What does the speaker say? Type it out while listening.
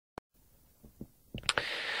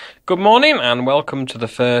Good morning and welcome to the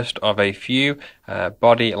first of a few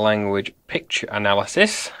body language picture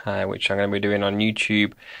analysis, which I'm going to be doing on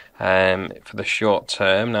YouTube for the short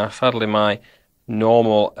term. Now, sadly, my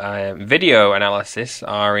normal video analysis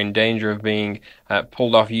are in danger of being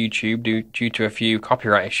pulled off YouTube due to a few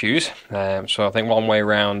copyright issues. So I think one way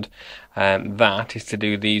around that is to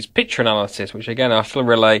do these picture analysis, which again I'll still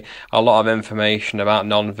relay a lot of information about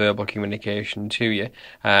non-verbal communication to you,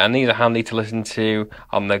 and these are handy to listen to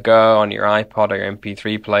on the go, on your iPod or your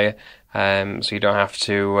MP3 player, so you don't have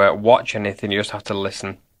to watch anything, you just have to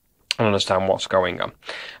listen and understand what's going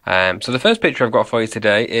on. So the first picture I've got for you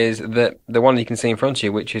today is the one you can see in front of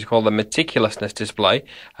you, which is called the meticulousness display,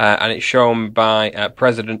 and it's shown by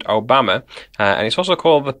President Obama, and it's also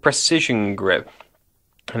called the precision grip.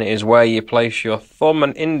 And it is where you place your thumb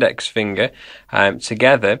and index finger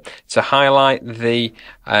together to highlight the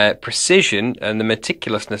precision and the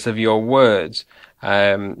meticulousness of your words.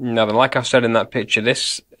 Now, like I said in that picture,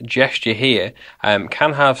 this gesture here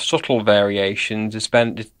can have subtle variations,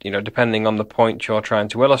 depending on the point you're trying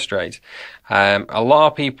to illustrate. A lot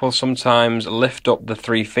of people sometimes lift up the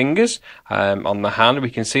three fingers on the hand. We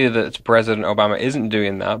can see that President Obama isn't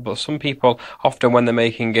doing that, but some people, often when they're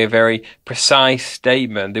making a very precise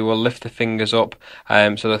statement, they will lift the fingers up,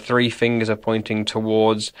 so the three fingers are pointing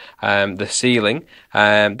towards the ceiling.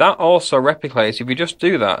 That also replicates, if you just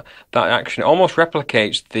do that action, it almost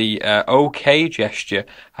replicates the OK gesture,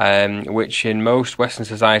 which in most Western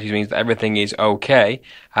societies means that everything is okay.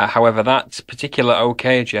 However, that particular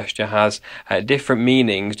OK gesture has different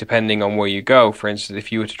meanings depending on where you go. For instance,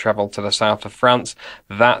 if you were to travel to the south of France,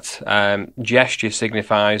 that gesture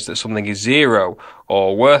signifies that something is zero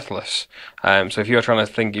or worthless. So if you're trying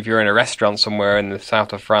to think, if you're in a restaurant somewhere in the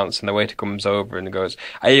south of France and the waiter comes over and goes,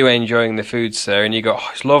 "Are you enjoying the food, sir?" And you go, "Oh,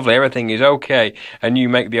 it's lovely, everything is okay," and you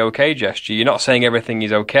make the okay gesture, you're not saying everything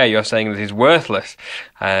is okay, you're saying that it's worthless.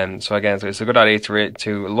 So again, it's a good idea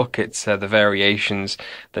to look at the variations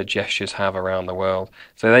that gestures have around the world.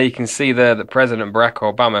 So there you can see there that President Barack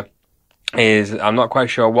Obama I'm not quite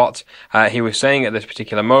sure what he was saying at this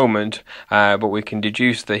particular moment, but we can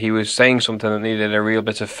deduce that he was saying something that needed a real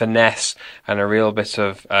bit of finesse and a real bit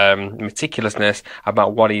of meticulousness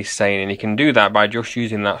about what he's saying, and he can do that by just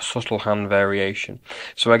using that subtle hand variation.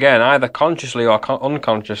 So again, either consciously or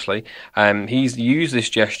unconsciously, he's used this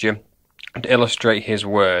gesture to illustrate his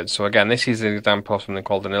words. So again, this is an example of something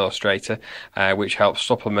called an illustrator, which helps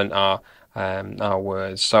supplement our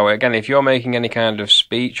words. So again, if you're making any kind of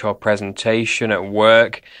speech or presentation at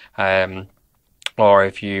work, or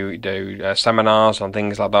if you do seminars on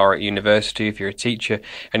things like that, or at university, if you're a teacher,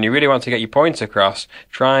 and you really want to get your points across,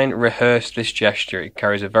 try and rehearse this gesture. It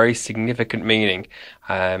carries a very significant meaning,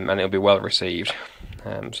 and it'll be well received.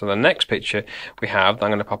 So the next picture we have that I'm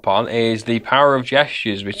going to pop on is the power of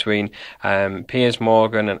gestures between Piers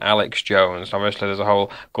Morgan and Alex Jones. Obviously, there's a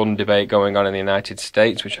whole gun debate going on in the United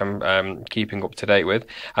States, which I'm keeping up to date with.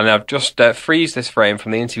 And I've just freezed this frame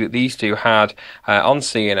from the interview that these two had on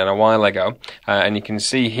CNN a while ago. And you can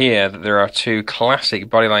see here that there are two classic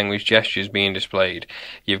body language gestures being displayed.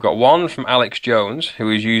 You've got one from Alex Jones, who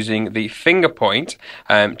is using the finger point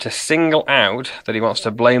to single out that he wants to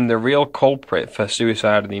blame the real culprit for suicide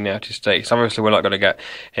in the United States. Obviously, we're not going to get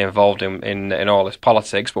involved in all this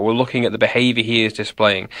politics, but we're looking at the behaviour he is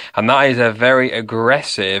displaying, and that is a very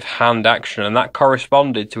aggressive hand action, and that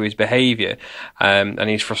corresponded to his behaviour and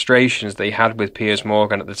his frustrations that he had with Piers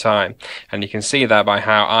Morgan at the time. And you can see that by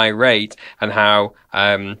how irate and how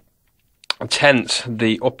tense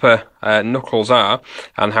the upper knuckles are,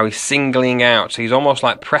 and how he's singling out. So he's almost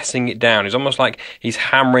like pressing it down. It's almost like he's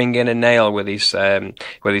hammering in a nail with his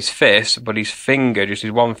fist, but his finger, just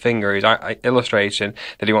his one finger, is illustrating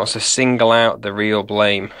that he wants to single out the real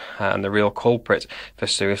blame and the real culprit for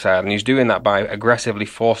suicide. And he's doing that by aggressively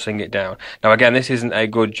forcing it down. Now, again, this isn't a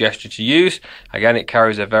good gesture to use. Again, it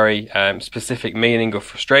carries a very specific meaning of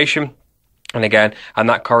frustration, and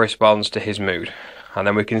that corresponds to his mood. And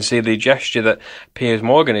then we can see the gesture that Piers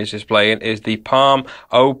Morgan is displaying is the palm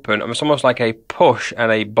open. It's almost like a push and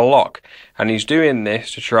a block. And he's doing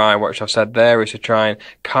this to try, what I've said there, is to try and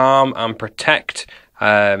calm and protect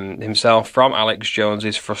himself from Alex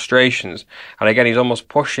Jones's frustrations. And again, he's almost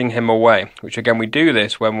pushing him away, which again, we do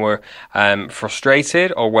this when we're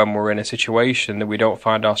frustrated or when we're in a situation that we don't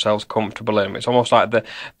find ourselves comfortable in. It's almost like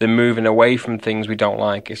the moving away from things we don't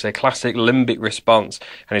like. It's a classic limbic response,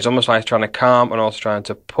 and it's almost like he's trying to calm and also trying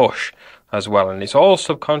to push as well, and it's all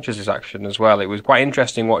subconscious action as well. It was quite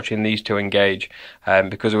interesting watching these two engage,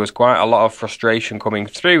 because there was quite a lot of frustration coming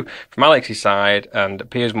through from Alex's side, and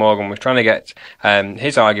Piers Morgan was trying to get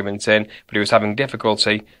his argument in, but he was having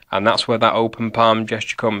difficulty, and that's where that open palm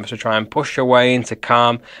gesture comes, to try and push away into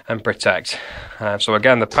calm and protect. So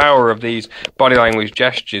again, the power of these body language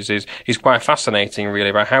gestures is quite fascinating, really,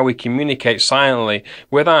 about how we communicate silently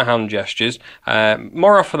with our hand gestures.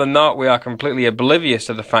 More often than not, we are completely oblivious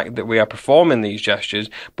to the fact that we are performing these gestures,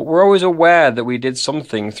 but we're always aware that we did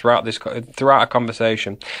something throughout a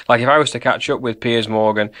conversation. Like if I was to catch up with Piers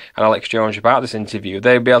Morgan and Alex Jones about this interview,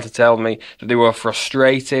 they'd be able to tell me that they were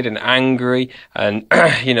frustrated and angry, and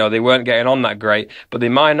they weren't getting on that great, but they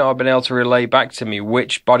might not have been able to relay back to me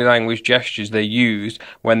which body language gestures they used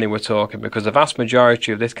when they were talking, because the vast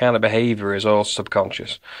majority of this kind of behavior is all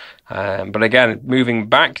subconscious. But again, moving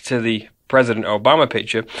back to the President Obama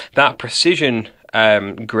picture, that precision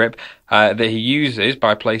grip that he uses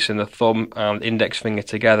by placing the thumb and index finger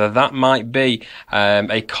together, that might be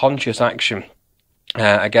a conscious action,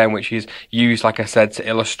 again, which is used, like I said, to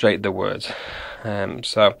illustrate the words.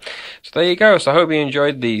 So there you go. So I hope you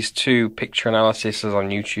enjoyed these two picture analyses on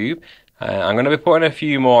YouTube. I'm going to be putting a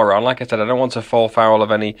few more on. Like I said, I don't want to fall foul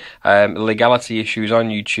of any legality issues on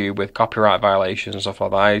YouTube with copyright violations and stuff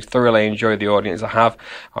like that. I thoroughly enjoy the audience I have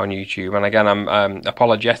on YouTube. And again, I'm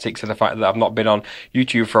apologetic to the fact that I've not been on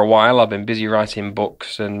YouTube for a while. I've been busy writing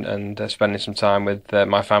books and spending some time with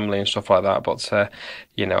my family and stuff like that. But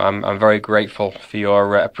I'm very grateful for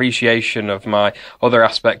your appreciation of my other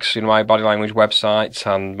aspects, my body language websites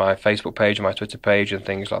and my Facebook page and my Twitter page and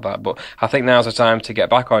things like that. But I think now's the time to get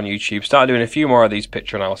back on YouTube, start doing a few more of these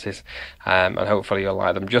picture analysis, and hopefully you'll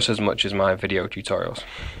like them just as much as my video tutorials.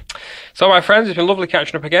 So my friends, it's been lovely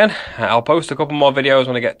catching up again. I'll post a couple more videos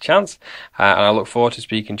when I get a chance, and I look forward to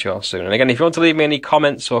speaking to you all soon. And again, if you want to leave me any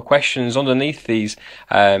comments or questions underneath these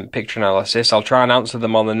picture analysis, I'll try and answer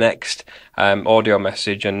them on the next audio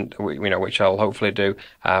message, and which I'll hopefully do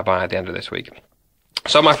by the end of this week.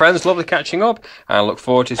 So my friends, lovely catching up, and I look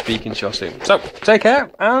forward to speaking to you all soon. So take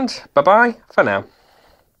care, and bye bye for now.